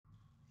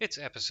It's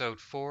episode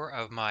 4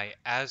 of my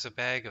As a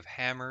Bag of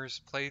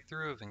Hammers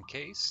playthrough of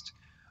Encased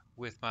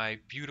with my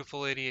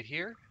beautiful idiot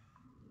here.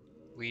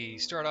 We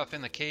start off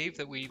in the cave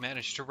that we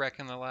managed to wreck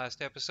in the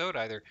last episode,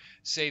 either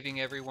saving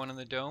everyone in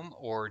the dome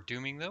or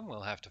dooming them.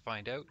 We'll have to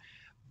find out.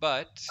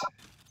 But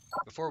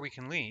before we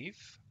can leave,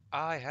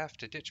 I have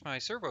to ditch my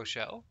servo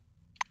shell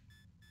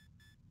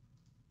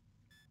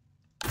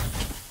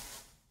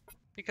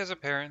because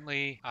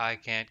apparently I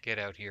can't get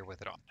out here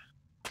with it on.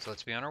 So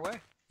let's be on our way.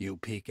 You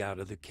peek out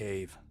of the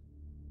cave.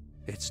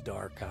 It's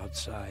dark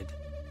outside.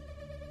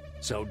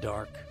 So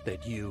dark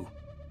that you,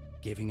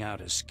 giving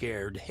out a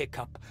scared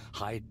hiccup,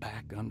 hide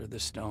back under the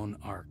stone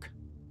ark.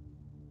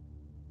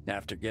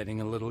 After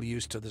getting a little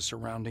used to the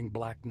surrounding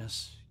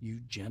blackness, you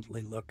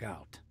gently look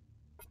out.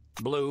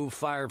 Blue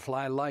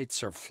firefly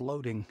lights are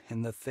floating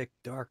in the thick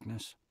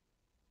darkness.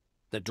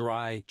 The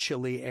dry,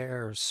 chilly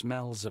air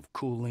smells of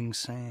cooling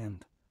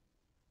sand.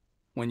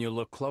 When you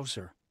look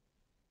closer,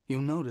 you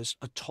notice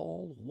a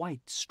tall,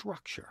 white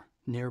structure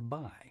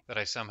nearby. That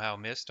I somehow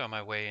missed on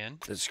my way in.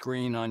 The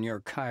screen on your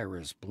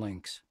Kairos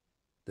blinks.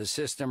 The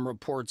system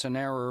reports an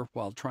error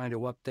while trying to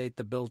update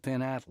the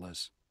built-in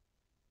atlas.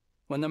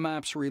 When the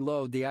maps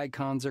reload, the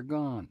icons are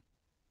gone.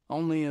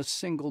 Only a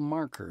single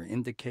marker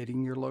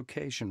indicating your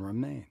location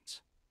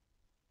remains.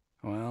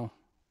 Well,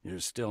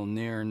 you're still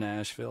near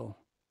Nashville,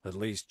 at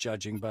least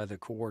judging by the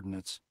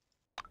coordinates.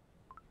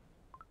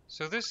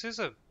 So this is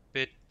a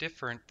bit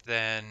different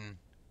than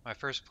my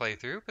first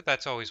playthrough, but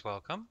that's always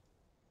welcome.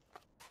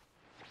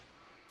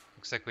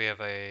 Looks like we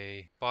have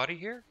a body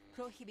here.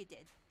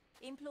 Prohibited.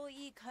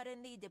 Employee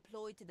currently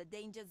deployed to the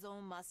danger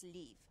zone must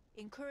leave.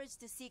 Encouraged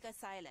to seek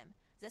asylum.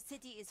 The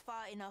city is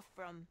far enough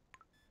from...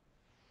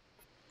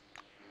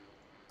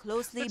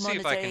 Closely Let's see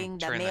if I can monitoring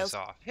the turn mail... this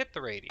off. Hit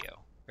the radio.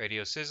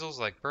 Radio sizzles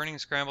like burning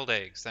scrambled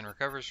eggs, then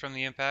recovers from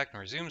the impact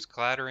and resumes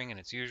clattering in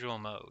its usual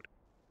mode.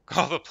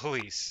 Call the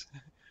police.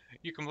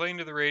 You complain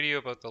to the radio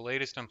about the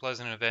latest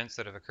unpleasant events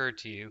that have occurred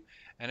to you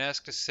and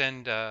ask to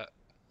send a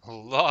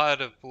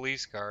lot of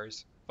police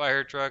cars,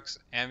 fire trucks,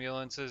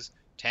 ambulances,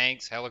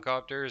 tanks,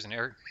 helicopters, and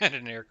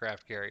an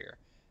aircraft carrier.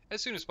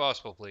 As soon as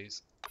possible,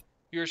 please.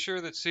 You are sure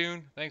that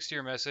soon, thanks to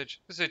your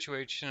message, the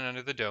situation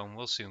under the dome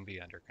will soon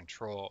be under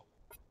control.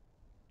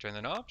 Turn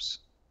the knobs.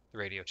 The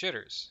radio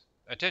chitters.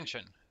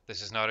 Attention,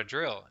 this is not a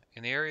drill.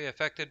 In the area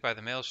affected by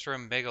the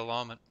Maelstrom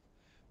megalo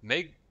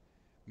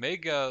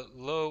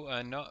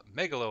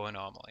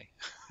anomaly.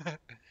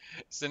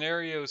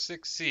 Scenario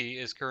 6C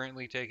is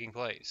currently taking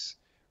place.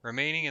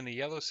 Remaining in the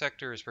yellow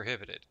sector is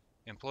prohibited.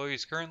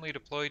 Employees currently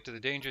deployed to the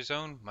danger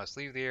zone must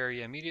leave the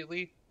area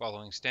immediately,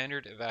 following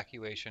standard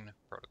evacuation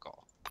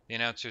protocol. The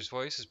announcer's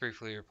voice is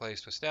briefly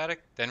replaced with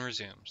static, then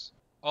resumes.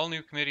 All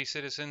new committee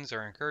citizens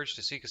are encouraged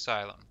to seek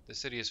asylum. The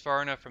city is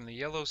far enough from the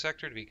yellow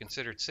sector to be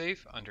considered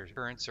safe under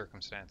current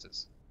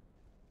circumstances.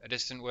 A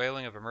distant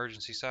wailing of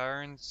emergency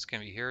sirens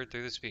can be heard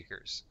through the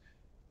speakers.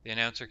 The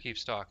announcer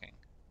keeps talking.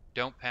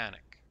 Don't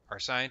panic. Our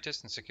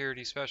scientists and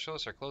security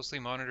specialists are closely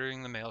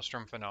monitoring the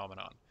Maelstrom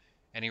phenomenon.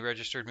 Any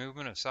registered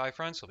movement of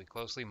Psi-fronts will be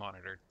closely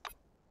monitored.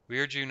 We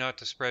urge you not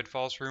to spread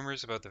false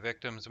rumors about the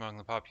victims among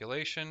the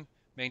population.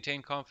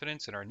 Maintain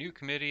confidence in our new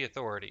committee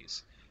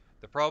authorities.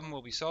 The problem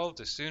will be solved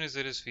as soon as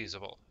it is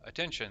feasible.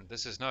 Attention,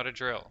 this is not a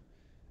drill.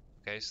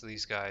 Okay, so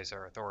these guys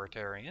are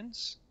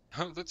authoritarians.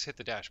 Let's hit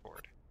the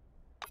dashboard.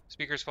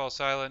 Speakers fall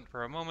silent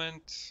for a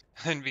moment,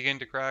 and begin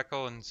to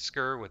crackle and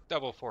skir with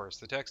double force.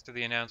 The text of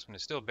the announcement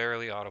is still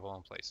barely audible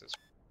in places.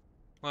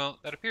 Well,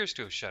 that appears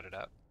to have shut it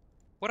up.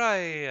 What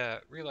I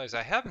realize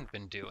I haven't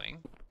been doing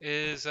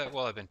is,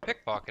 well, I've been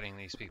pickpocketing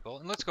these people,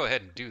 and let's go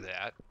ahead and do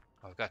that.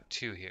 Oh, I've got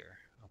 2 here.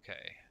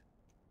 Okay.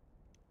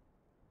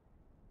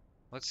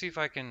 Let's see if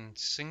I can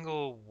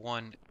single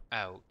one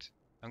out.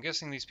 I'm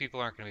guessing these people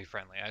aren't going to be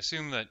friendly. I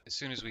assume that as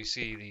soon as we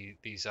see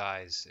these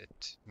eyes,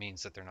 it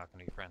means that they're not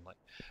going to be friendly.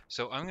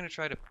 So I'm going to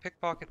try to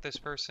pickpocket this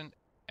person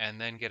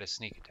and then get a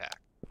sneak attack.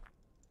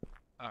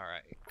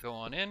 Alright, go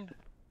on in.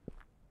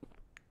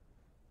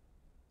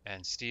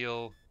 And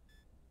steal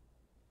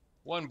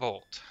 1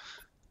 bolt.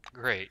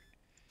 Great.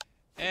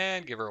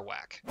 And give her a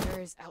whack.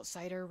 There's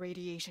outsider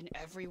radiation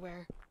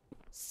everywhere.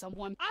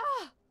 Someone...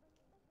 Ah!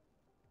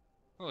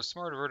 Oh,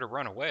 smart of her to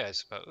run away, I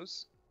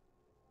suppose.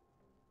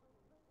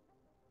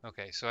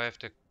 Okay, so I have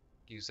to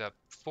use up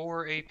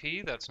 4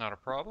 AP. That's not a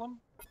problem.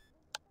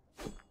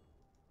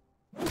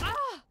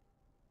 Ah!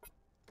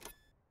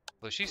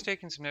 Well, she's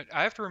taking some...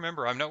 I have to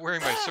remember, I'm not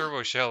wearing my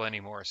servo shell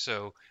anymore,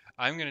 so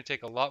I'm going to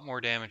take a lot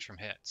more damage from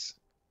hits.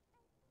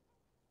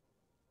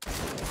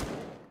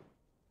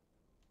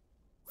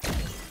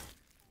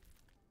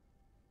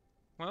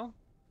 Well,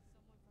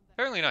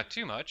 apparently not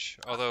too much,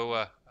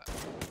 although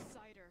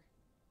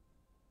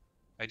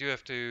I do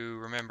have to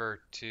remember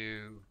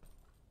to...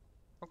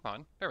 Oh, come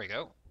on, there we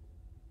go.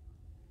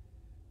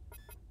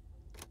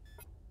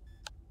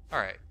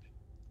 Alright.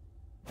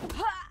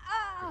 Give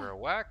her a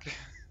whack.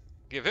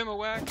 Give him a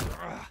whack.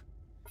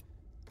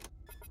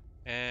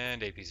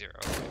 And AP 0.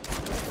 Okay.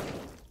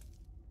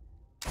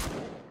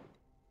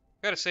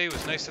 Gotta say, it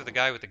was nice of the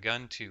guy with the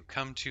gun to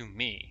come to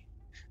me.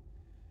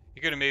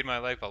 He could have made my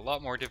life a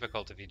lot more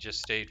difficult if he just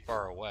stayed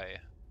far away.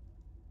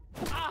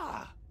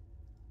 Ah!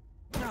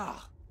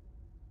 Ah!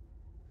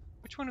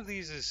 Which one of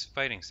these is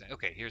fighting stance?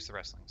 Okay, here's the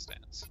wrestling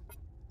stance.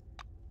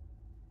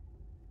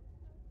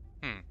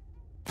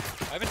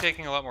 I've been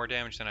taking a lot more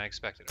damage than I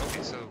expected.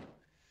 Okay, so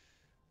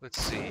let's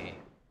see.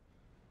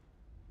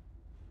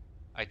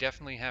 I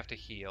definitely have to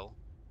heal.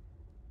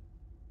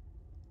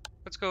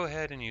 Let's go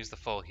ahead and use the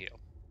full heal.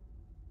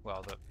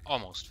 Well, the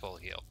almost full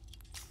heal.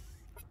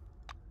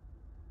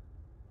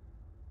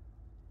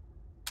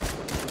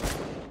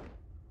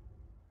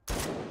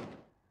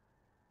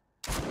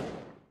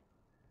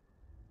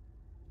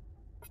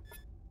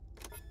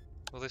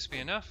 Will this be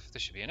enough?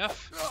 This should be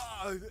enough.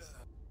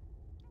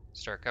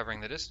 Start covering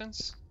the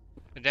distance.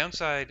 The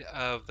downside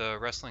of the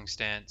wrestling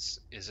stance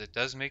is it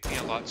does make me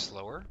a lot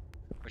slower,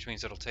 which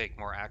means it'll take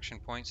more action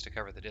points to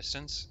cover the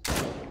distance.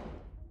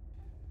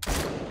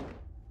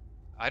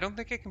 I don't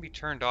think it can be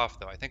turned off,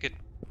 though. I think it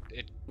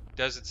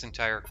does its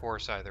entire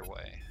course either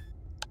way.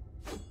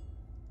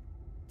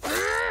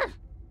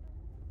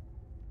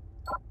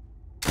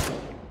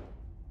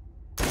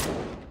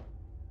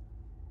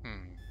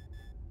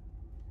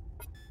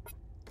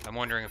 I'm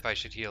wondering if I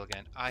should heal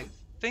again. I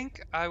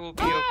think I will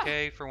be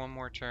okay for one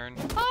more turn.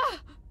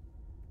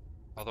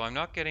 Although I'm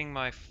not getting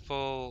my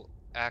full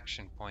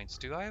action points.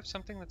 Do I have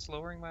something that's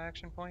lowering my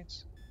action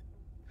points?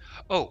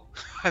 Oh,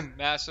 I'm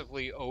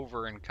massively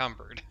over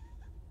encumbered.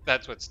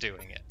 That's what's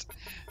doing it.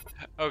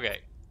 Okay.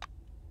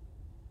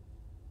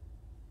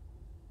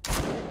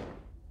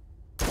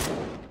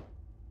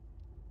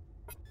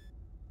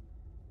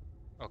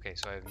 Okay,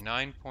 so I have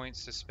 9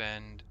 points to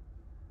spend.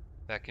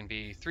 That can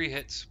be 3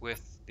 hits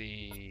with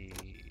the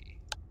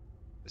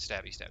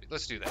stabby.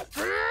 Let's do that.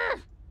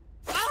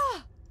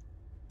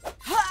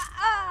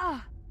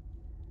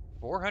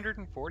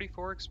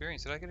 444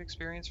 experience. Did I get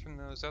experience from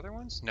those other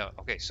ones? No.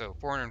 Okay, so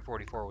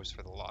 444 was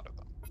for the lot of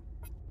them.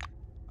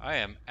 I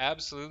am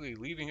absolutely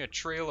leaving a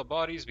trail of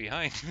bodies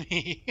behind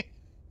me.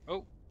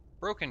 Oh,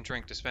 broken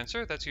drink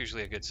dispenser. That's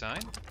usually a good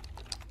sign.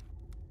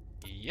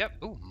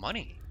 Yep. Ooh,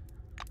 money.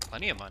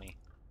 Plenty of money.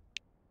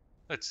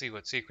 Let's see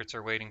what secrets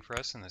are waiting for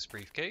us in this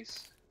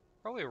briefcase.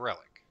 Probably a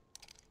relic.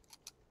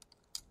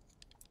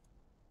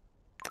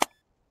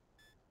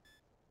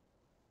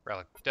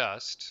 Relic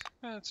dust.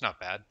 It's not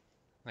bad.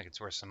 I think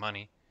it's worth some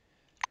money.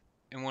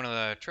 In one of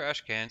the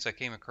trash cans, I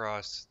came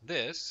across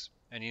this,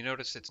 and you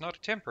notice it's not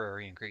a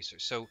temporary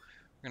increaser. So we're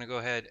going to go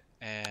ahead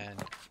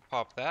and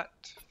pop that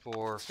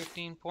for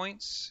 15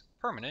 points,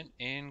 permanent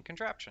in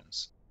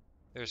contraptions.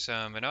 There's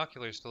some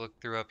binoculars to look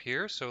through up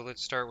here, so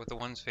let's start with the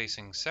ones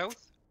facing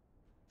south.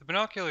 The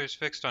binocular is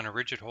fixed on a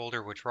rigid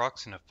holder which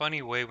rocks in a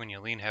funny way when you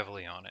lean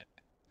heavily on it.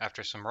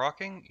 After some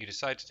rocking, you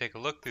decide to take a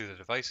look through the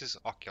device's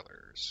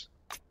oculars.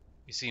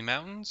 You see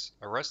mountains,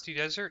 a rusty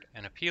desert,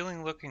 and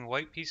appealing-looking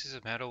white pieces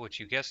of metal which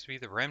you guess to be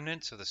the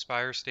remnants of the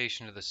Spire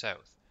station to the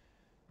south.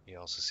 You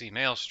also see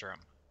Maelstrom,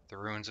 the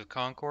ruins of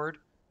Concord,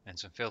 and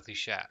some filthy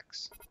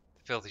shacks.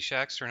 The filthy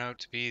shacks turn out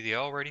to be the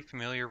already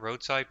familiar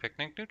roadside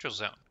picnic neutral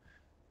zone.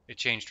 It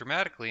changed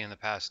dramatically in the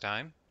past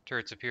time.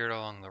 Turrets appeared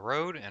along the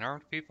road, and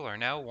armed people are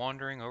now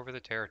wandering over the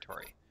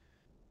territory.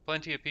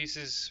 Plenty of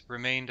pieces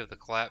remained of the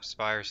collapsed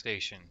Spire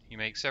station. You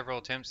make several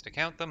attempts to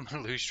count them,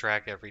 and lose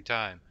track every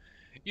time.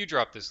 You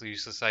drop this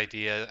useless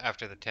idea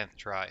after the 10th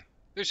try.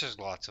 There's just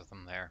lots of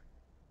them there.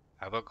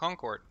 How about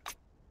Concord?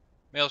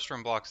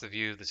 Maelstrom blocks the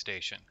view of the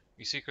station.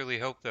 You secretly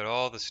hope that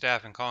all the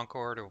staff in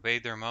Concord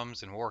obeyed their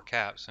mums and wore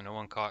caps so no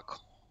one caught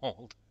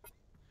cold.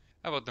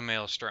 How about the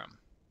Maelstrom?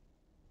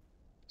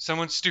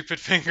 Someone's stupid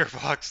finger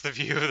blocks the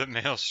view of the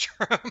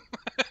Maelstrom.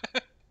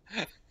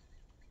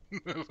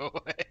 Move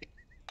away.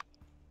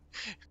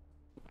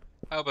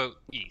 How about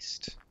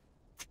East?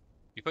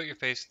 You put your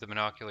face to the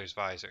binocular's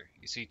visor.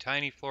 You see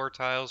tiny floor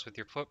tiles with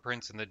your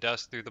footprints in the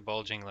dust through the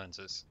bulging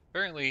lenses.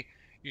 Apparently,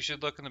 you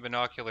should look in the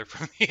binocular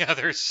from the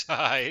other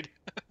side.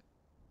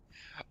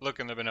 Look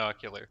in the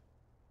binocular.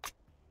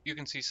 You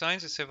can see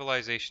signs of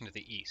civilization to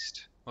the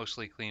east.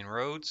 Mostly clean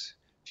roads,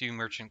 few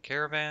merchant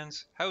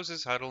caravans,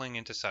 houses huddling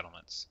into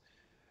settlements.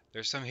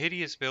 There's some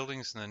hideous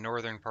buildings in the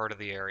northern part of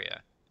the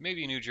area.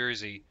 Maybe New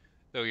Jersey,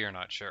 though you're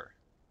not sure.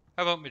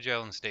 How about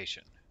Magellan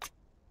Station?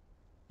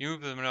 You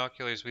move the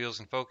binocular's wheels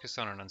and focus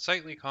on an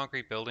unsightly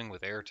concrete building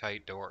with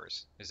airtight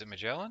doors. Is it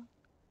Magellan?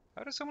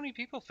 How do so many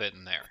people fit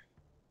in there?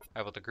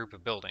 How about the group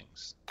of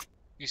buildings?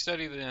 You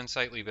study the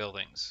unsightly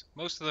buildings.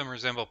 Most of them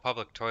resemble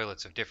public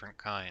toilets of different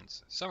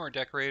kinds. Some are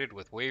decorated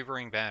with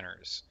wavering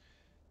banners.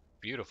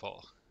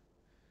 Beautiful.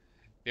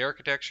 The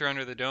architecture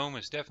under the dome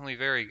is definitely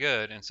very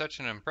good, and such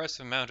an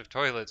impressive amount of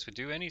toilets would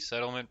do any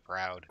settlement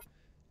proud.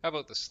 How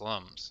about the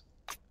slums?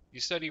 You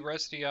study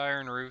rusty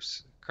iron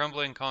roofs,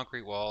 crumbling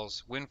concrete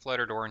walls,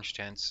 wind-fluttered orange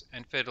tents,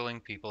 and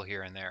fiddling people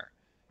here and there.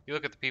 You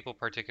look at the people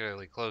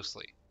particularly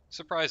closely.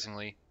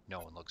 Surprisingly, no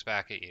one looks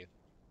back at you.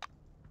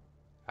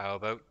 How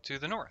about to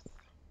the north?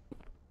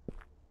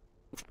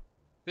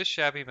 This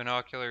shabby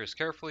binocular is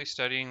carefully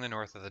studying the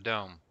north of the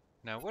dome.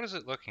 Now, what is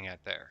it looking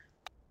at there?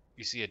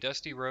 You see a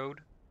dusty road,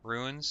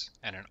 ruins,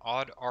 and an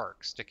odd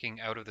arc sticking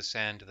out of the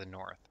sand to the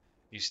north.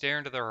 You stare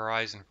into the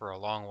horizon for a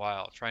long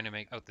while, trying to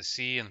make out the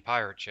sea and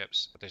pirate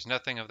ships, but there's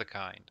nothing of the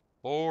kind.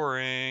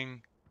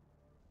 Boring!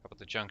 How about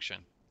the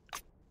junction?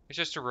 It's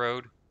just a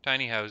road,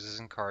 tiny houses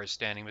and cars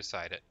standing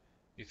beside it.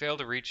 You fail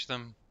to reach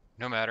them,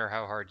 no matter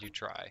how hard you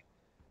try.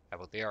 How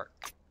about the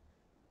Ark?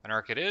 An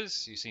Ark it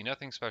is, you see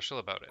nothing special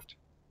about it.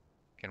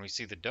 Can we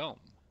see the dome?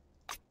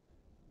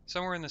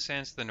 Somewhere in the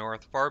sands to the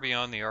north, far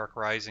beyond the Ark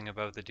rising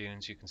above the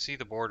dunes, you can see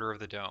the border of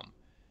the dome.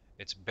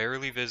 It's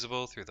barely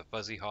visible through the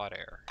fuzzy hot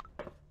air.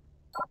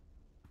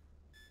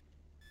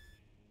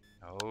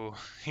 Oh,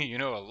 you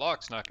know a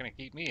lock's not going to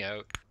keep me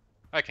out.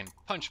 I can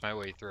punch my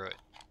way through it.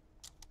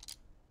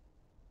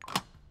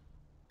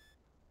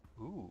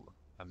 Ooh,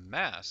 a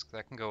mask.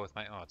 That can go with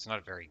my... Oh, it's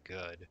not very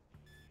good.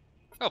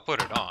 I'll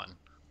put it on.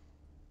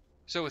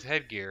 So with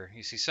headgear,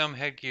 you see some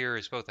headgear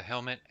is both a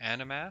helmet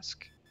and a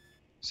mask.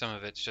 Some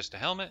of it's just a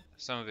helmet,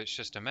 some of it's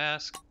just a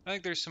mask. I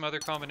think there's some other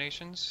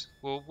combinations.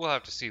 We'll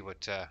have to see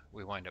what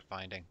we wind up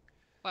finding.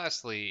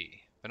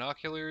 Lastly,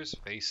 binoculars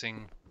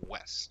facing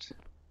west.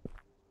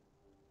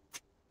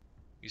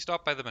 You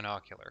stop by the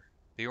binocular.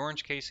 The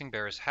orange casing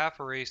bears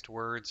half-erased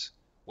words,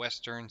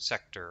 Western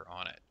Sector,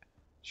 on it.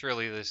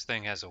 Surely this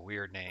thing has a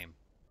weird name.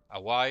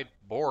 A wide,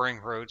 boring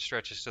road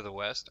stretches to the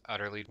west,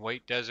 utterly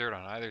white desert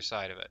on either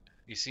side of it.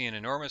 You see an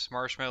enormous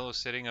marshmallow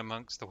sitting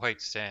amongst the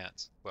white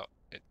sands. Well,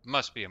 it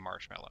must be a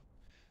marshmallow.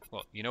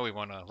 Well, you know we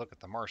want to look at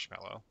the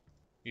marshmallow.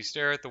 You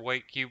stare at the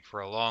white cube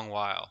for a long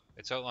while,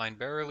 its outline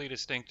barely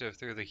distinctive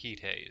through the heat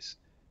haze.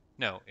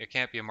 No, it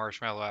can't be a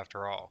marshmallow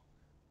after all.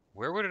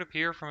 Where would it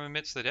appear from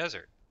amidst the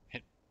desert?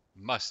 It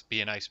must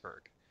be an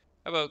iceberg.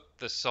 How about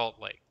the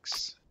salt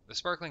lakes? The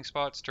sparkling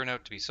spots turn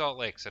out to be salt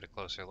lakes at a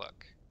closer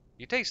look.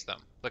 You taste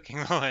them, licking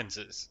the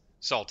lenses.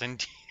 Salt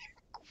indeed.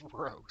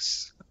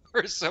 Gross.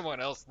 Or someone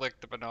else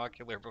licked the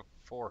binocular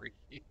before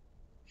you.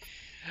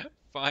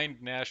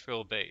 Find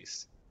Nashville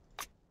Base.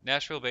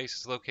 Nashville Base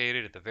is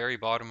located at the very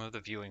bottom of the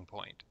viewing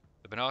point.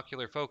 The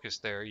binocular focus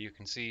there, you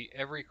can see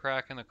every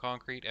crack in the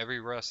concrete,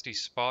 every rusty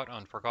spot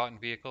on forgotten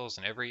vehicles,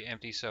 and every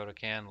empty soda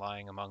can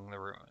lying among the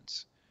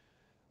ruins.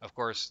 Of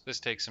course,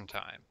 this takes some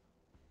time.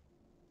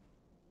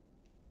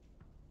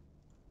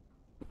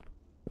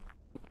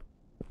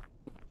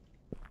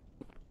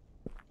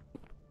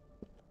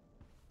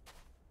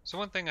 So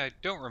one thing I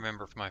don't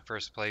remember from my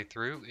first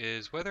playthrough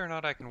is whether or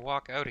not I can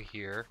walk out of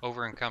here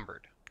over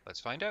encumbered. Let's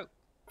find out.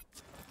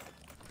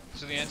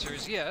 So the answer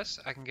is yes,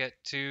 I can get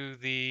to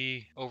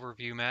the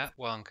overview map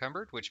while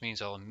encumbered, which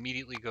means I'll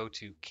immediately go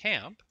to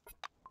camp.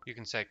 You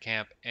can set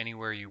camp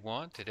anywhere you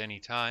want at any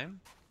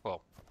time.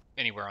 Well,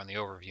 anywhere on the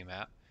overview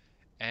map.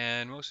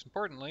 And most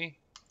importantly,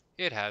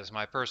 it has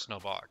my personal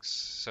box.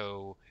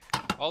 So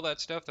all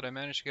that stuff that I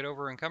managed to get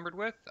over encumbered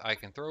with, I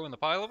can throw in the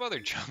pile of other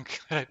junk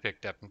that I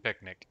picked up in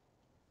Picnic.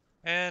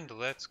 And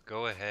let's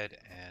go ahead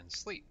and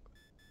sleep.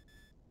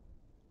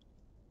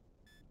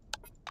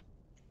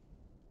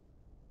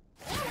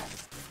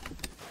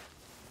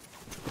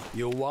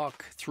 You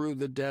walk through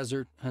the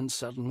desert and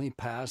suddenly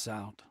pass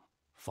out,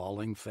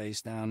 falling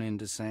face down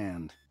into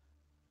sand.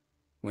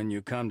 When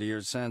you come to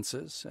your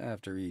senses,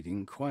 after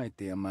eating quite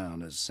the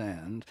amount of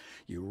sand,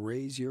 you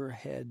raise your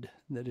head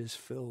that is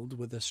filled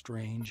with a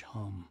strange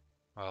hum.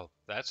 Well,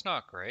 that's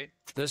not great.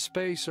 The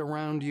space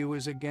around you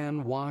is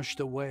again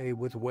washed away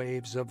with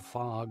waves of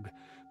fog,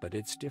 but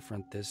it's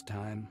different this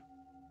time.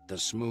 The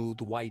smooth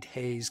white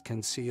haze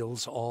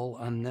conceals all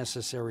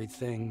unnecessary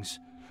things,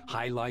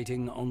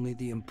 highlighting only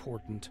the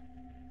important.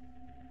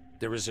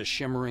 There is a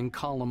shimmering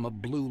column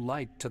of blue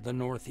light to the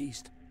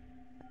northeast.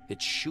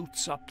 It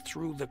shoots up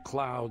through the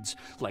clouds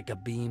like a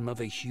beam of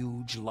a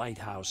huge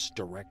lighthouse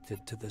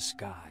directed to the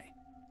sky.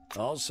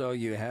 Also,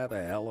 you have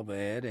a hell of a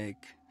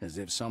headache, as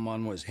if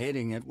someone was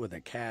hitting it with a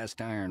cast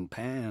iron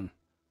pan.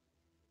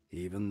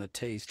 Even the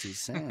tasty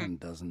sand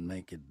doesn't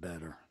make it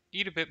better.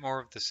 Eat a bit more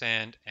of the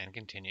sand and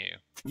continue.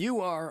 You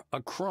are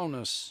a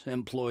Cronus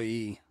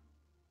employee,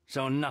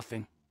 so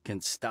nothing can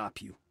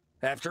stop you.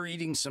 After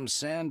eating some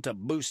sand to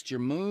boost your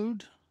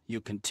mood, you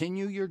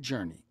continue your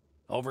journey,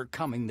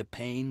 overcoming the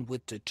pain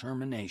with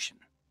determination.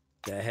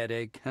 The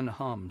headache and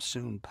hum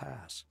soon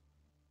pass.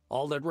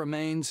 All that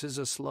remains is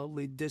a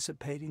slowly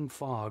dissipating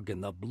fog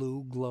and the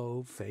blue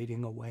glow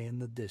fading away in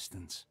the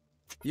distance.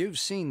 You've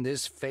seen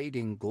this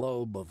fading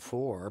glow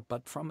before,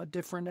 but from a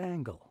different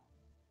angle.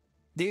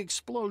 The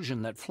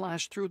explosion that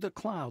flashed through the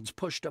clouds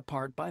pushed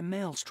apart by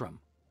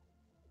Maelstrom.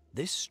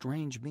 This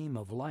strange beam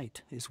of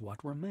light is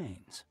what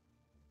remains.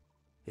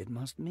 It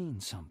must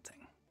mean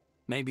something.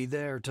 Maybe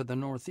there to the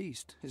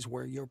northeast is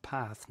where your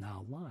path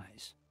now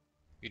lies.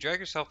 You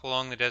drag yourself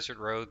along the desert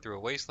road through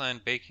a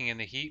wasteland baking in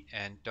the heat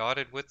and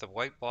dotted with the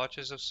white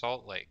blotches of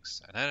salt lakes.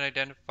 An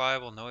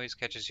unidentifiable noise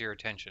catches your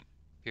attention.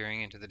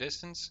 Peering into the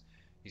distance,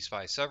 you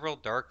spy several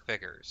dark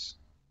figures.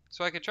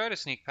 So I could try to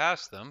sneak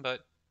past them,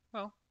 but,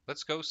 well,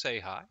 let's go say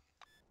hi.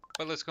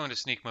 But let's go into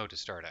sneak mode to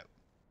start out.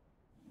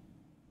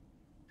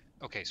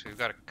 Okay, so we've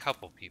got a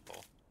couple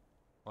people.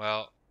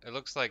 Well, it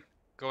looks like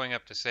going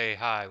up to say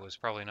hi was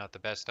probably not the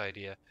best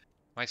idea.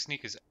 My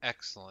sneak is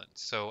excellent,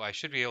 so I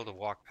should be able to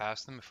walk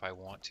past them if I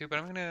want to, but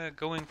I'm gonna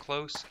go in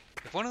close.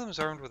 If one of them is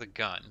armed with a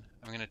gun,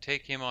 I'm gonna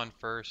take him on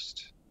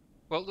first.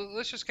 Well,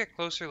 let's just get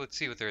closer, let's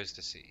see what there is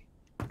to see.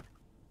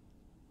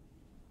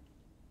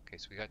 Okay,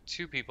 so we got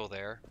 2 people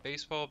there.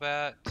 Baseball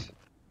bat.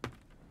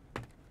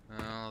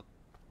 Well,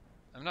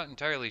 I'm not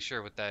entirely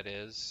sure what that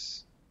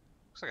is.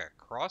 Looks like a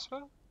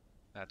crossbow?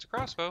 That's a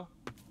crossbow.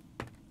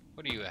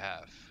 What do you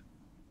have?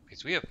 Okay,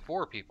 so we have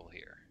 4 people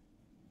here.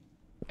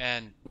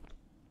 And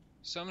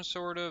some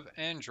sort of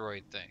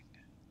android thing.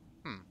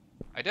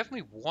 I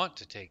definitely want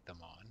to take them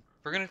on.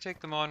 If we're going to take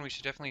them on, we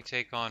should definitely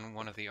take on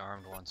one of the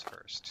armed ones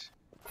first.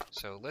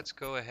 So let's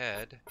go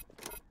ahead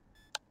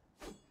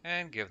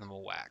and give them a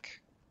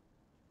whack.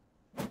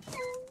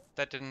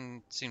 That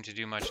didn't seem to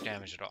do much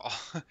damage at all.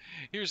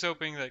 Here's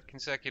hoping that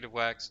consecutive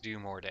whacks do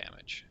more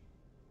damage.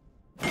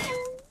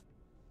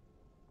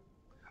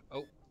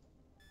 Oh.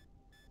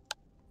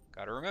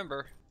 Gotta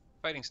remember,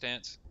 fighting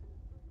stance.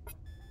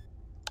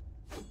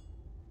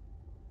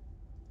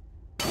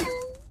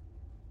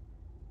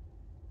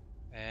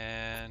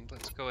 And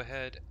let's go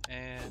ahead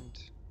and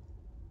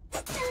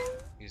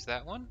use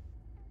that one.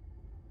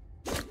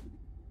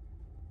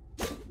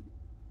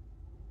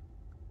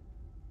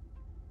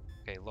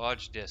 Okay,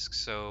 lodge disc,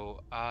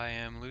 so I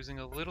am losing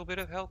a little bit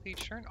of health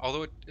each turn,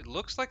 although it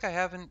looks like I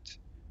haven't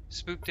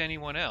spooked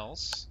anyone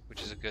else,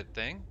 which is a good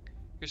thing.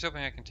 Here's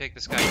hoping I can take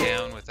this guy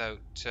down without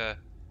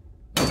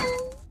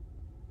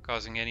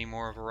causing any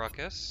more of a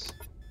ruckus.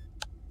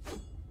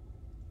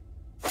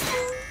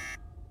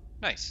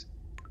 Nice.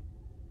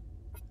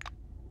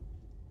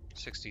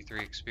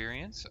 63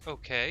 experience,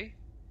 okay.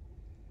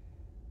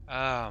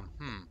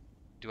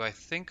 Do I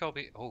think I'll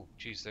be... Oh,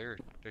 geez,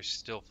 there's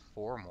still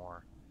 4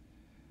 more.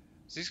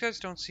 So these guys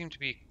don't seem to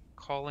be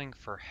calling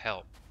for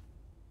help.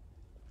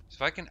 So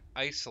if I can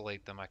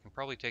isolate them, I can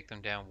probably take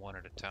them down one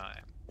at a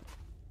time.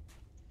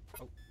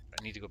 Oh,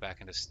 I need to go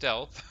back into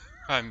stealth.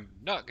 I'm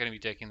not going to be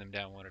taking them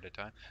down one at a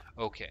time.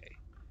 Okay.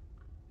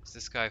 Is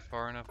this guy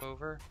far enough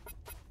over?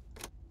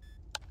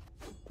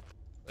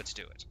 Let's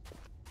do it.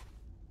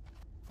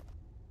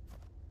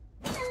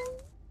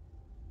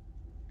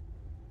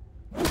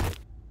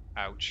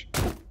 Ouch.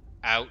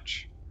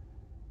 Ouch.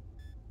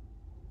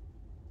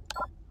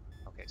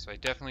 Okay, so I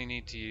definitely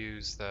need to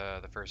use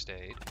the first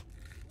aid.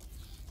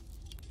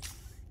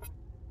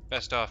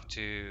 Best off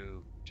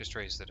to just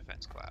raise the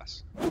defense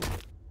class.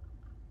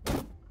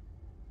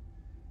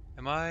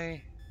 Am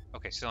I...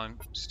 Okay, so I'm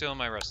still in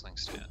my wrestling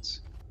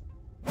stance.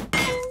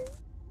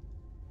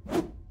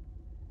 Ooh,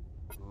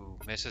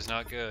 miss is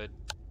not good.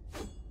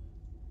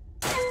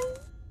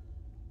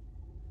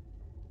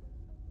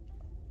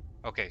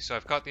 Okay, so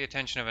I've caught the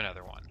attention of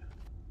another one.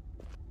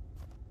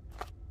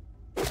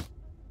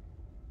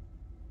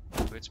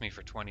 Hits me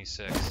for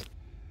 26.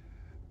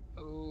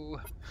 Oh.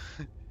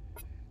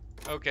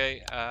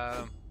 Okay,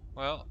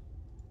 well.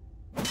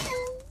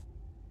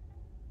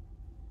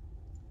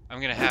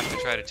 I'm gonna have to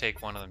try to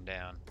take one of them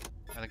down.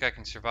 I think I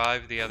can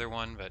survive the other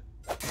one, but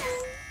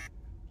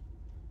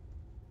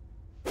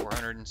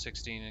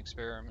 416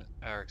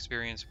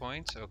 experience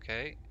points,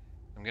 okay.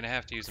 I'm gonna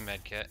have to use a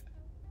med kit.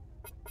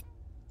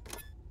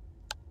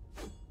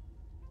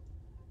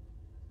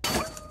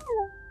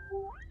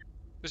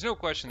 There's no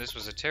question this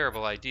was a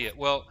terrible idea.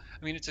 Well,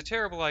 I mean, it's a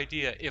terrible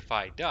idea if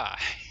I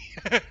die.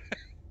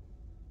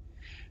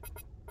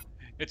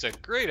 It's a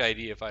great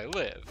idea if I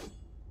live.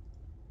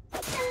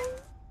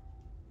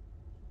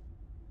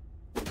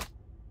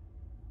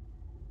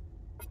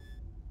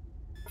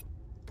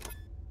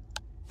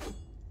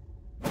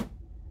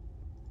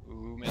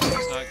 Ooh,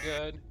 missing's not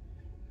good.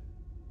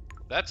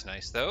 That's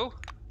nice, though.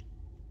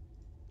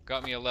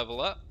 Got me a level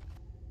up.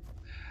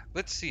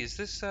 Let's see, is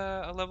this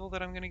a level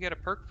that I'm going to get a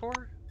perk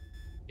for?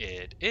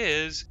 It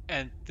is,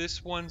 and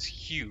this one's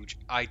huge.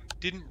 I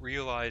didn't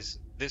realize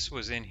this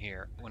was in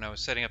here when I was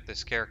setting up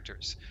this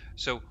characters.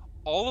 So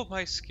all of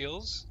my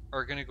skills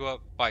are going to go up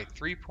by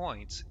 3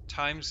 points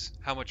times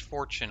how much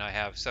fortune I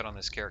have set on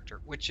this character,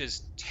 which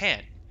is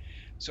 10.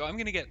 So I'm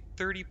going to get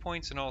 30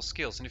 points in all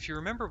skills. And if you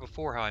remember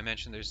before how I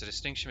mentioned there's a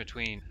distinction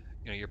between,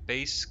 you know, your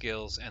base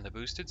skills and the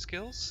boosted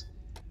skills,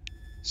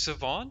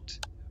 Savant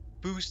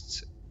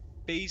boosts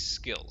base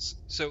skills.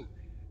 So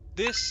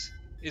this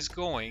is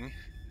going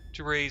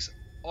to raise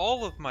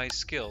all of my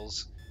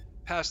skills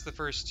past the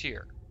first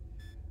tier.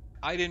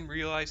 I didn't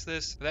realize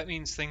this. That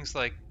means things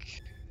like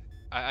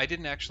I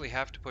didn't actually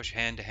have to push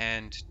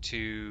hand-to-hand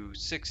to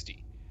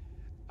 60.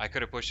 I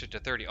could have pushed it to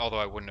 30, although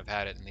I wouldn't have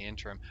had it in the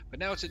interim. But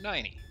now it's at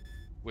 90,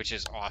 which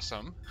is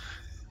awesome.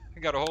 I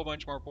got a whole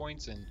bunch more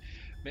points, and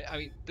I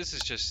mean, this is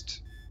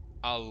just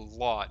a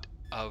lot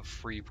of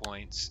free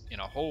points in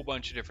a whole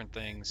bunch of different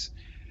things.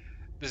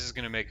 This is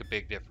going to make a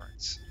big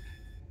difference.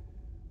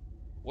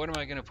 What am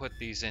I going to put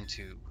these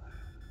into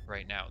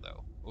right now,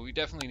 though? Well, we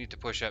definitely need to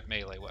push up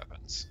melee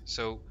weapons.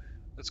 So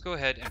let's go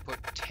ahead and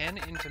put 10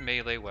 into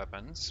melee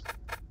weapons,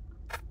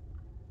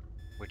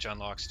 which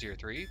unlocks tier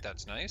 3.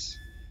 That's nice.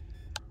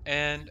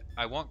 And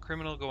I want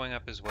criminal going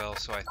up as well,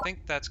 so I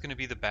think that's going to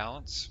be the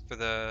balance for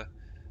the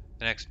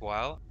next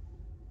while.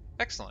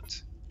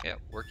 Excellent. Yeah,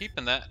 we're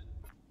keeping that.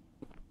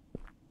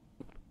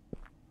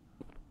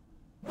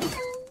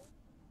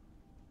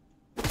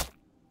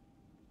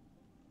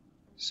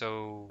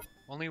 So,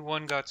 only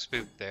one got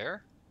spooked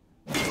there.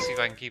 Let's see if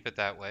I can keep it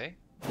that way.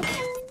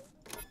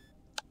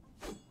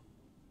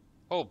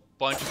 Whole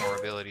bunch more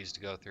abilities to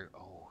go through.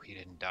 Oh, he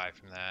didn't die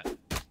from that.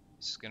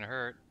 This is gonna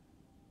hurt.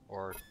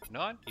 Or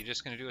not? You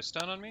just gonna do a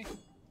stun on me?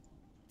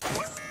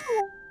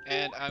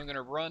 And I'm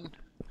gonna run.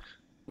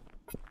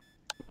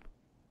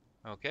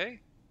 Okay.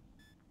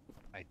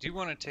 I do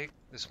want to take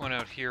this one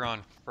out here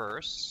on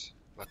first.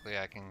 Luckily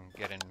I can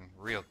get in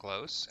real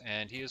close.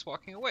 And he is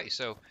walking away,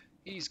 so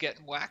he's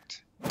getting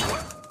whacked.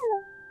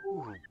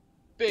 Ooh,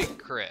 big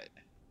crit.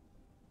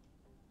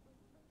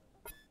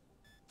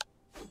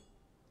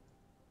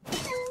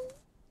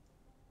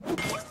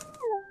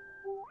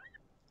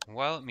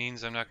 While it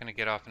means I'm not going to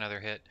get off another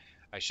hit,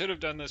 I should have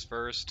done this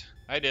first.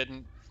 I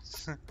didn't.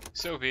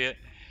 So be it.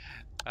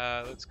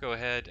 Let's go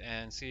ahead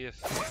and see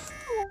if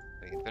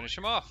we can finish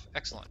him off.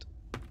 Excellent.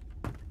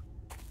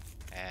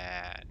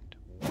 And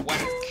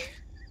whack.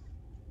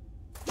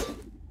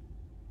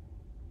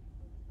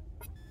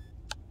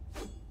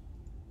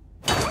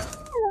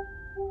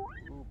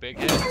 Ooh, big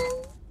hit.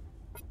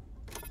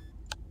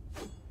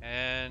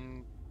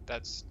 And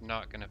that's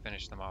not going to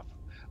finish them off.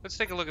 Let's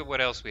take a look at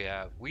what else we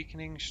have.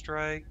 Weakening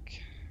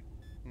strike.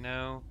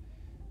 No.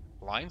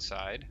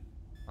 Blindside.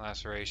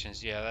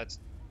 Lacerations. Yeah, that's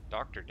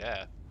Dr.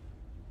 Death.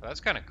 Well, that's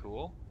kind of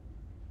cool.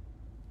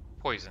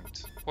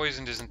 Poisoned.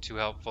 Poisoned isn't too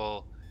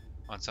helpful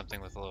on something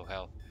with low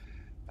health.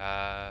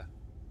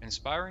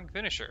 Inspiring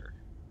Finisher.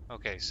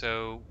 Okay,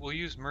 so we'll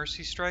use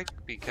Mercy Strike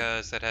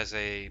because that has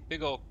a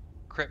big ol'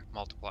 crit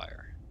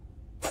multiplier.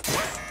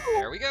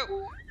 There we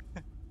go!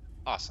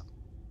 Awesome.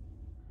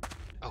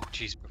 Oh,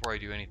 jeez, before I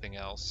do anything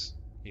else,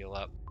 heal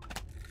up.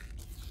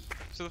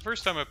 So the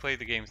first time I played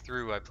the game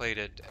through, I played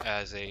it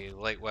as a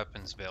light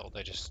weapons build.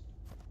 I just,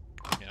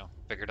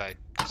 figured I'd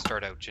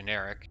start out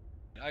generic.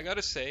 I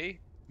gotta say,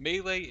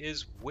 melee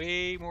is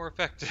way more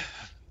effective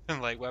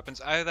than light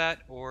weapons. Either that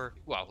or,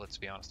 well, let's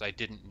be honest, I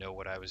didn't know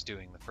what I was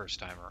doing the first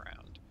time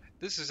around.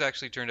 This has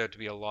actually turned out to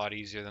be a lot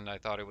easier than I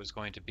thought it was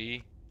going to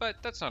be, but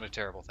that's not a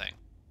terrible thing.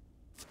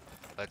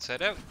 Let's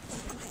head out.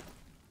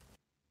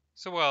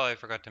 So while I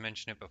forgot to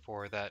mention it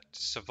before, that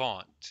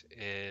Savant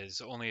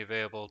is only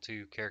available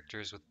to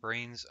characters with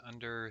brains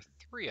under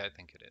 3, I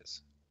think it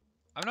is.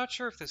 I'm not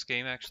sure if this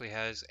game actually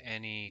has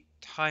any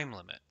time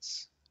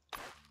limits.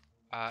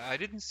 I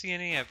didn't see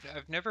any.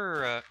 I've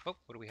never... oh,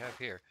 what do we have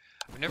here?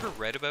 I've never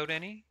read about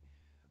any,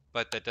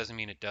 but that doesn't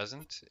mean it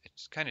doesn't. It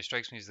kind of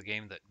strikes me as the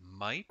game that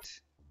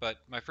might, but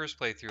my first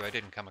playthrough I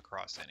didn't come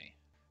across any.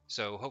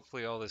 So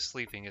hopefully all this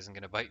sleeping isn't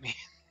going to bite me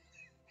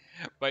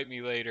bite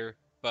me later,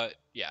 but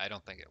yeah, I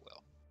don't think it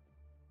will.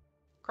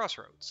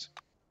 Crossroads.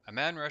 A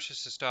man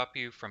rushes to stop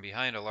you from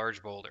behind a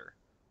large boulder.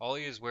 All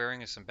he is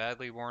wearing is some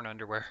badly worn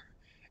underwear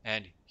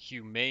and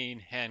humane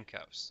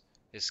handcuffs.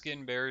 His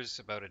skin bears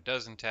about a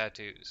dozen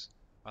tattoos.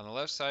 On the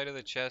left side of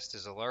the chest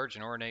is a large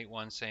and ornate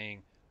one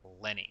saying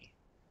Lenny.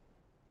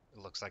 It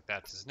looks like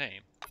that's his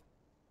name.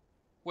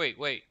 Wait.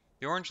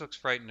 The orange looks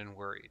frightened and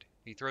worried.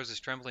 He throws his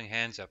trembling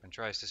hands up and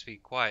tries to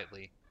speak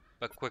quietly,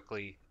 but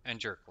quickly and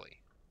jerkily.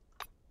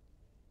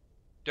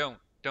 Don't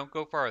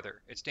go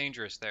farther. It's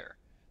dangerous there.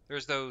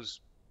 There's those,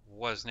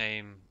 was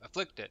name,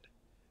 afflicted.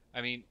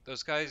 I mean,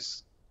 those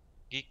guys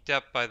geeked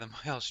up by the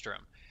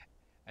maelstrom,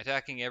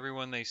 attacking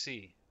everyone they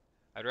see.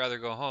 I'd rather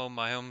go home.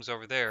 My home's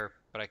over there,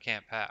 but I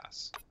can't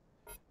pass.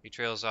 He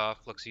trails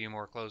off, looks at you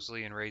more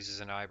closely, and raises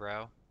an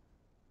eyebrow.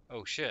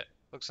 Oh shit,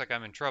 looks like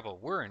I'm in trouble.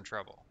 We're in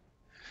trouble.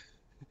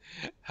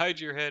 Hide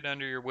your head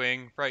under your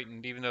wing,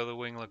 frightened even though the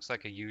wing looks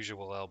like a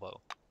usual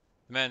elbow.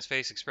 The man's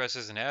face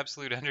expresses an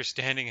absolute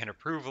understanding and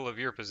approval of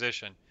your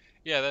position.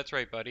 Yeah, that's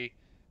right, buddy.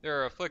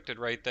 There are afflicted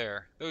right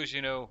there. Those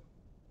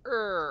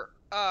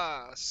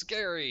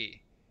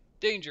scary,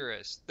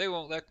 dangerous. They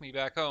won't let me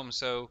back home,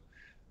 so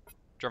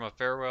drum a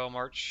farewell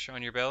march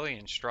on your belly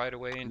and stride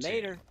away in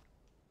Later. tune.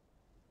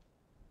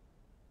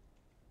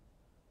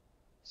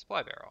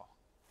 Supply barrel.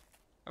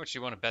 How much do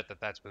you want to bet that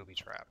that's booby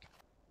trapped?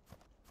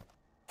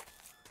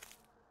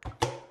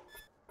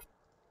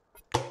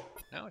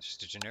 No, it's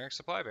just a generic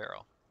supply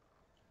barrel.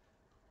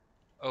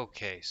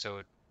 Okay,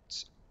 so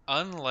it's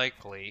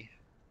unlikely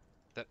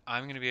that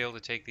I'm going to be able to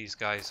take these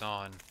guys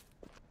on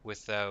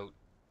without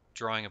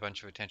drawing a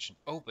bunch of attention.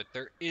 Oh, but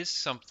there is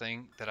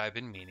something that I've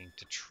been meaning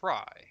to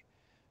try.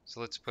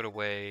 So let's put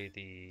away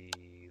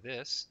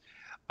this.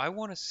 I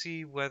want to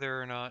see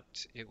whether or not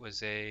it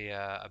was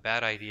a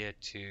bad idea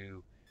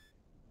to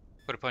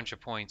put a bunch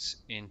of points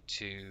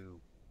into...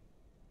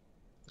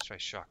 Let's try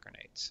shock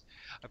grenades.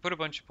 I put a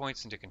bunch of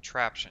points into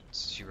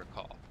contraptions, as you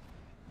recall.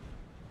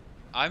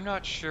 I'm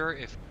not sure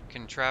if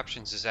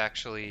contraptions is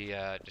actually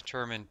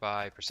determined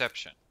by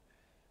perception.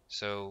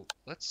 So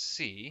let's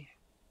see.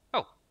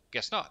 Oh,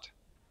 guess not.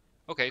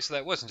 Okay, so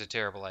that wasn't a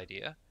terrible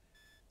idea.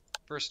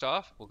 First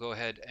off, we'll go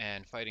ahead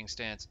and fighting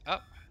stance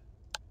up.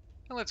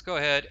 And let's go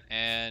ahead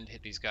and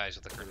hit these guys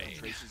with a grenade.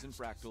 Traces and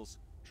fractals.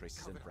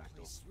 Traces and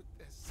fractals.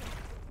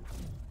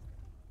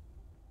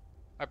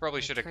 I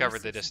probably should have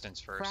covered the distance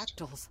first.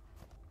 Fractals.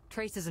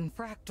 Traces and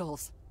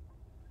fractals.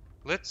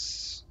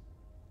 Let's...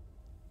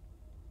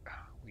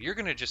 You're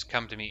gonna just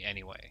come to me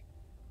anyway.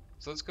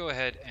 So let's go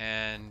ahead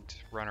and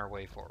run our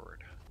way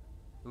forward.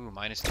 Ooh,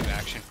 -2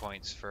 action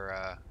points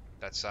for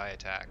that psi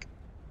attack.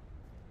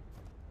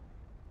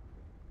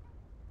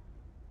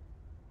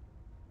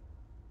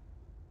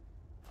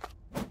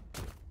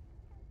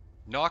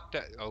 Knocked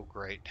out. Oh,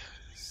 great.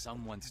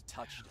 Someone's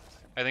touched it.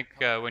 I think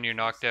when you're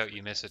knocked out,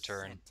 you miss a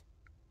turn.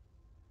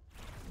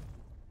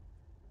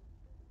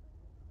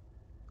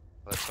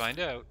 Let's find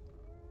out.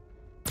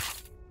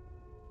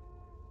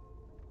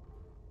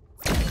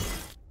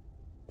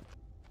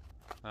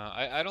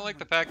 I don't like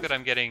the fact that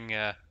I'm getting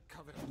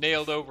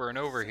nailed over and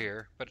over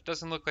here, but it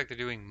doesn't look like they're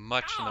doing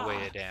much in the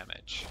way of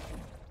damage.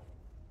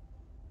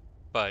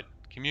 But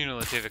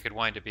cumulative, it could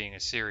wind up being a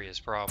serious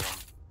problem.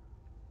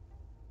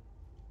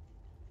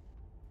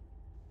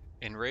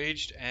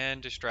 Enraged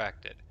and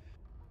distracted.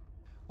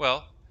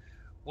 Well,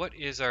 what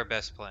is our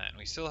best plan?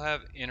 We still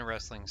have In a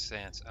Wrestling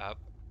Stance up.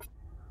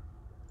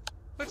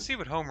 Let's see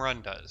what Home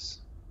Run does.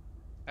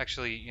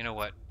 Actually, you know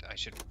what? I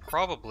should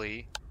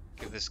probably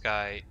give this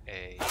guy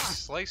a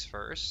slice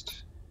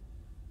first.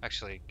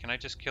 Actually, can I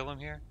just kill him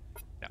here?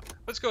 No.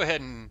 Let's go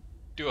ahead and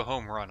do a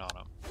home run on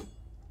him.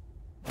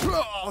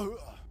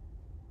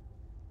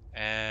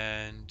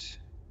 And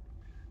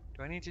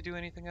do I need to do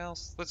anything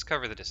else? Let's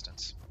cover the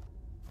distance.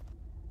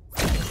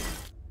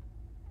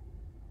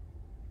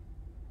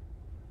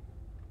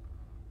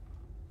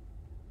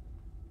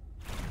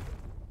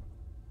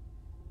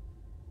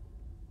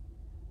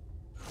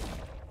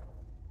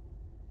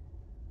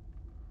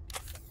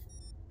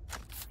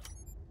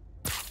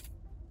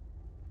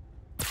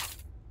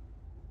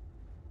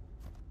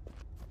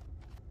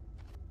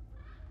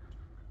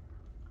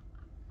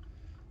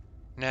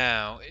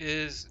 Now,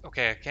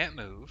 okay, I can't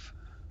move,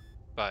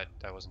 but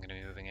I wasn't going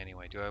to be moving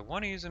anyway. Do I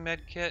want to use a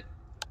med kit?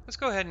 Let's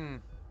go ahead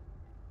and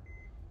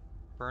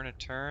burn a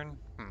turn.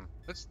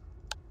 Let's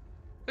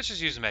just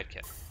use a med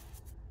kit.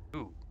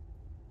 Ooh.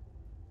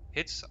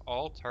 Hits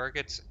all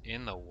targets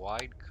in the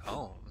wide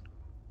cone.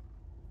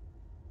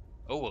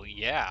 Oh, well,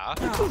 yeah.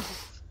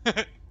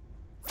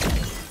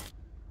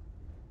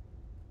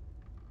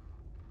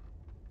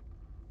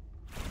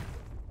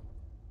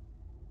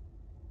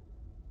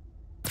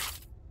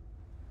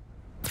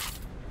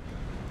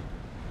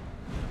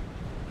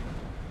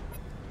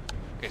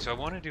 Okay, so I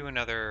want to do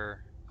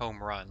another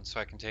home run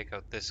so I can take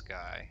out this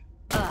guy.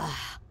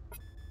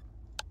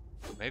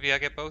 Maybe I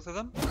get both of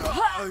them?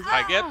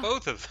 I get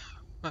both of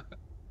them.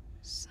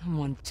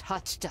 Someone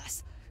touched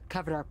us,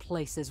 covered our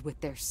places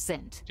with their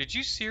scent. Did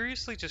you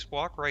seriously just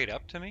walk right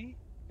up to me?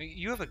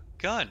 You have a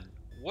gun.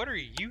 What are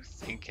you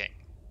thinking?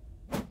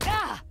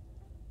 Ah!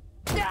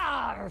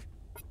 Ah!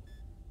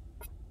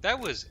 That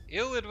was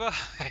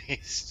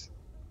ill-advised.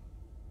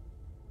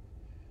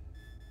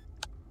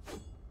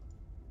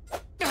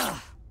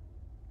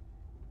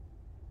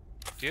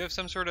 Do you have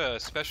some sort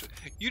of special...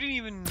 You didn't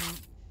even...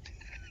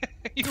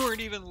 You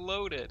weren't even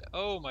loaded.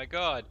 Oh my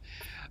god.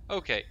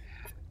 Okay.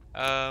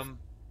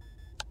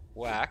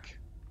 Whack.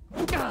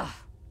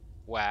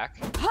 Whack.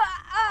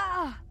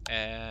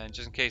 And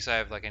just in case I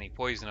have like any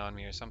poison on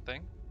me or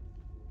something.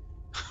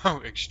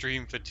 Oh,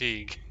 extreme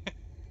fatigue.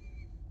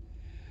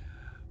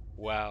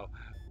 Wow.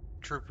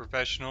 True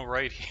professional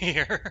right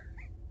here.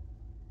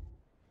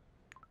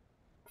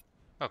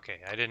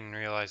 Okay, I didn't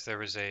realize there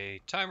was a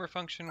timer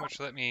function which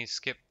let me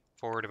skip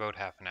forward about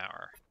half an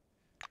hour.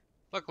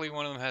 Luckily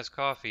one of them has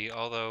coffee,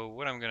 although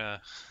what I'm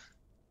gonna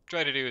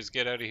try to do is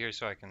get out of here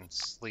so I can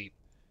sleep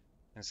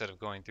instead of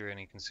going through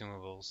any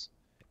consumables.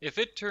 If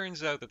it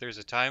turns out that there's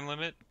a time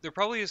limit, there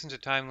probably isn't a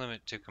time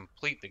limit to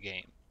complete the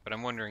game, but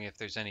I'm wondering if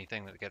there's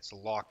anything that gets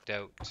locked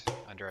out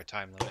under a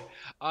time limit.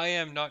 I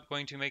am not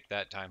going to make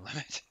that time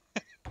limit,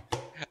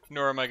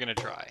 nor am I going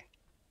to try.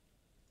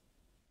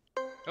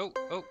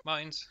 Oh,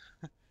 mines.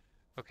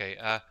 Okay,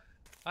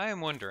 I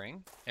am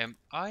wondering, am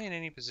I in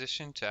any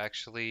position to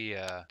actually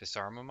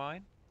disarm a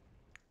mine?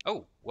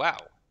 Oh, wow.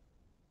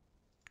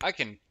 I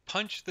can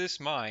punch this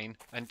mine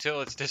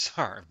until it's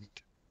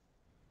disarmed.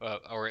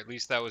 Or at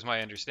least that was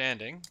my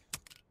understanding.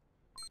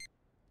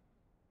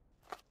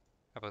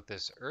 How about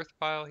this earth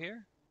pile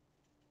here?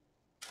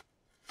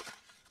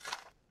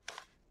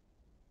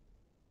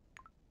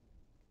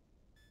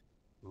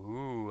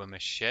 Ooh, a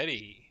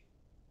machete.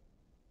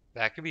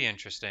 That could be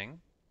interesting.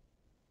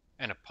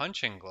 And a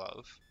punching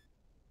glove.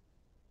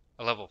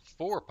 A level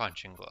 4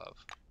 punching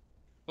glove.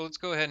 Well, let's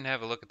go ahead and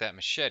have a look at that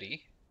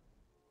machete.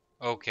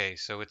 Okay,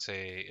 so it's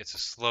a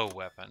slow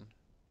weapon.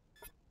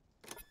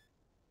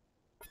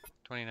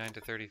 29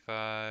 to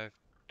 35,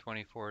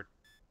 24,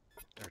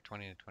 or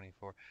 20 to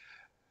 24.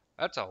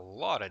 That's a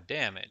lot of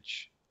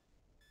damage.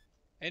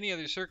 Any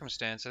other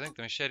circumstance, I think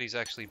the machete's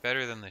actually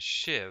better than the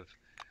shiv.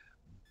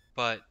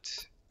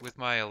 But with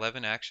my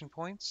 11 action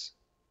points,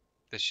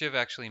 the shiv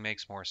actually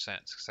makes more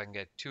sense because I can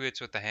get 2 hits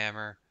with the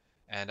hammer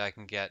and I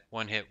can get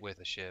 1 hit with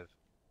a shiv.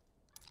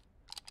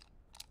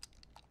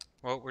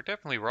 Well, we're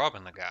definitely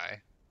robbing the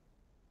guy.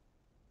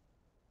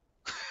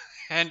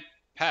 And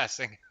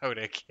Passing out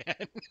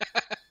again.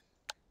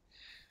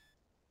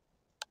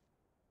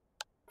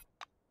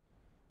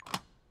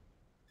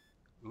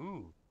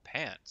 Ooh,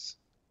 pants.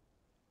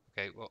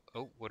 Okay, well,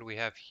 oh, what do we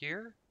have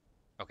here?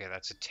 Okay,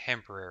 that's a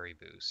temporary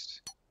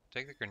boost.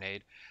 Take the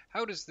grenade.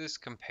 How does this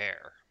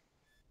compare?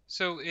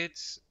 So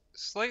it's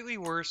slightly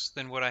worse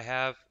than what I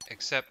have,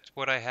 except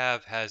what I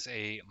have has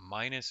a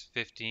minus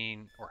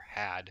 15, or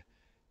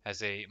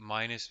has a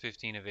minus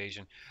 15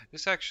 evasion.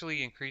 This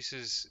actually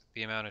increases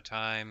the amount of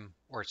time,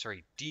 or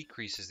sorry,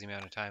 decreases the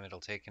amount of time it'll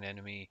take an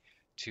enemy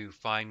to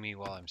find me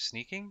while I'm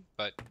sneaking,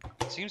 but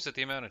it seems that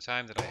the amount of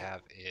time that I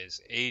have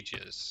is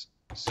ages,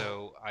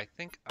 so I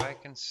think I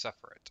can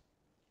suffer it.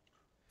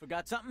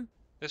 Forgot something?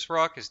 This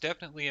rock is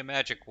definitely a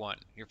magic one.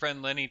 Your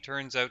friend Lenny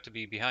turns out to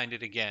be behind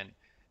it again,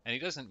 and he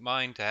doesn't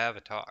mind to have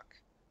a talk.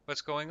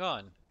 What's going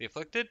on? The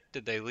afflicted?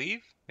 Did they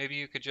leave? Maybe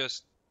you could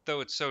just,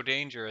 though it's so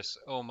dangerous,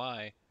 oh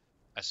my.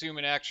 Assume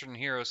an action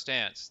hero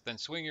stance, then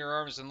swing your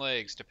arms and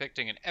legs,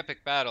 depicting an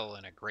epic battle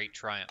and a great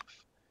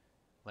triumph.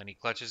 Lenny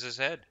clutches his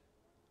head.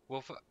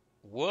 Wolf,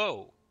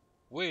 whoa,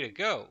 way to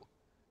go.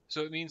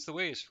 So it means the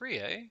way is free,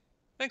 eh?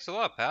 Thanks a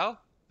lot, pal.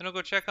 Then I'll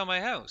go check on my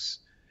house.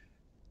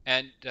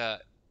 And,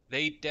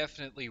 they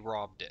definitely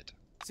robbed it.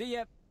 See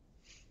ya.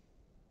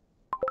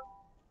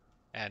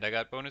 And I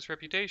got bonus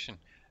reputation.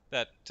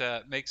 That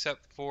makes up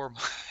for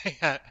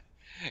my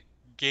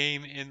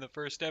game in the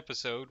first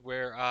episode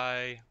where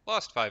I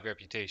lost 5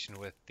 reputation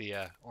with the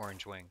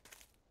orange wing.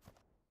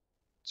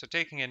 So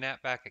taking a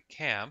nap back at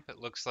camp, it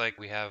looks like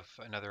we have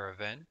another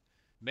event.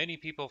 Many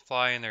people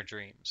fly in their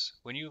dreams.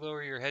 When you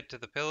lower your head to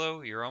the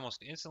pillow, you're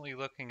almost instantly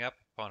looking up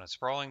upon a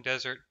sprawling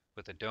desert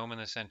with a dome in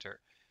the center.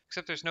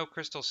 Except there's no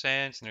crystal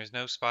sands and there's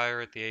no spire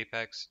at the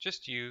apex,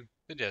 just you,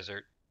 the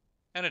desert,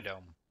 and a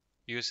dome.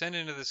 You ascend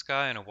into the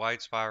sky in a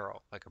wide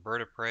spiral, like a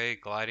bird of prey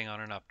gliding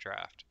on an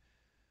updraft.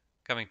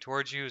 Coming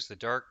towards you is the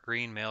dark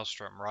green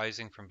maelstrom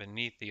rising from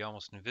beneath the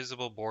almost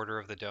invisible border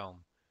of the dome.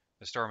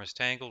 The storm is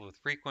tangled with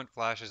frequent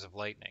flashes of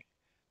lightning.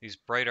 These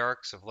bright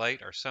arcs of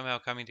light are somehow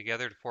coming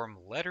together to form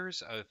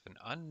letters of an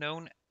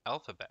unknown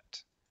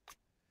alphabet.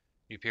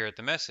 You peer at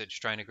the message,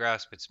 trying to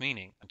grasp its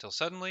meaning, until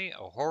suddenly a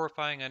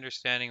horrifying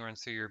understanding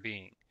runs through your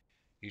being.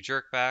 You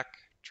jerk back,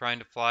 trying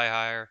to fly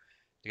higher,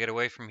 to get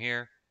away from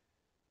here,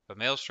 but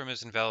Maelstrom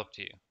has enveloped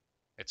you.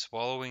 It's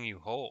swallowing you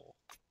whole.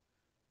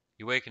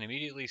 You wake and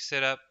immediately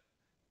sit up,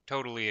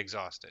 totally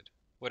exhausted.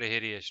 What a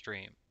hideous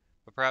dream.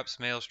 But perhaps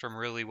Maelstrom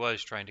really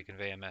was trying to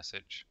convey a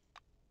message.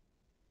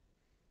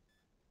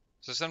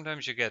 So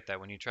sometimes you get that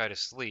when you try to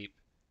sleep,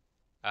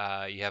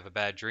 you have a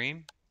bad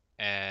dream,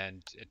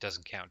 and it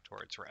doesn't count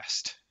towards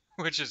rest,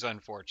 which is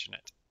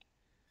unfortunate.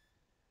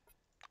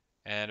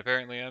 And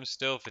apparently I'm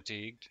still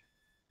fatigued.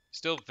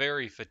 Still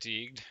very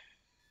fatigued.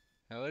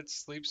 Now let's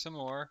sleep some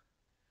more.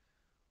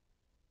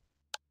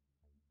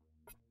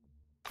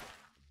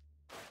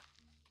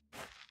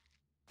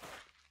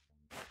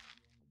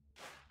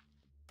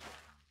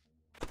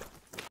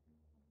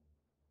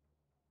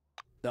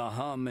 The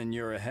hum in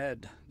your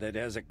head that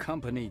has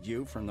accompanied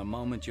you from the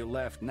moment you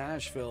left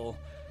Nashville,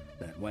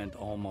 that went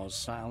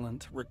almost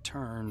silent,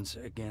 returns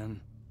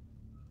again.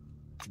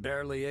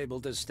 Barely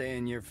able to stay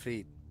on your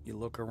feet, you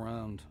look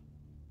around.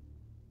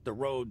 The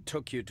road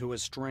took you to a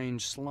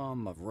strange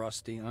slum of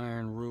rusty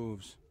iron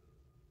roofs.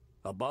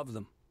 Above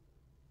them,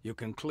 you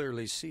can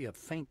clearly see a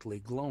faintly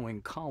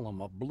glowing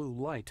column of blue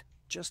light,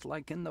 just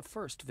like in the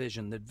first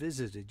vision that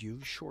visited you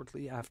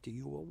shortly after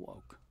you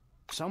awoke.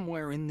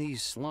 Somewhere in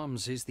these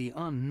slums is the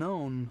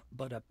unknown,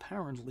 but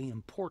apparently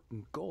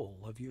important goal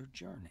of your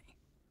journey.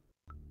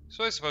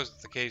 So I suppose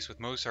it's the case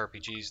with most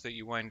RPGs that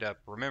you wind up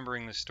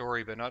remembering the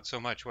story, but not so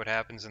much what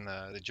happens in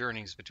the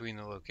journeys between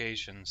the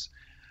locations.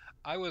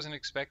 I wasn't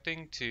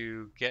expecting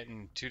to get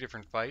in 2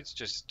 different fights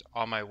just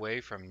on my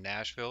way from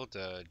Nashville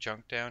to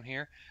Junktown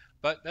here,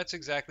 but that's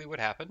exactly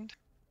what happened.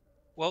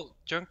 Well,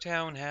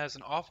 Junktown has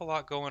an awful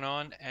lot going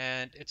on,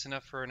 and it's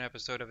enough for an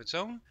episode of its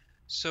own,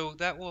 so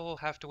that will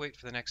have to wait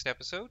for the next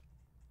episode,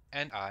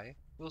 and I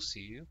will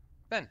see you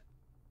then.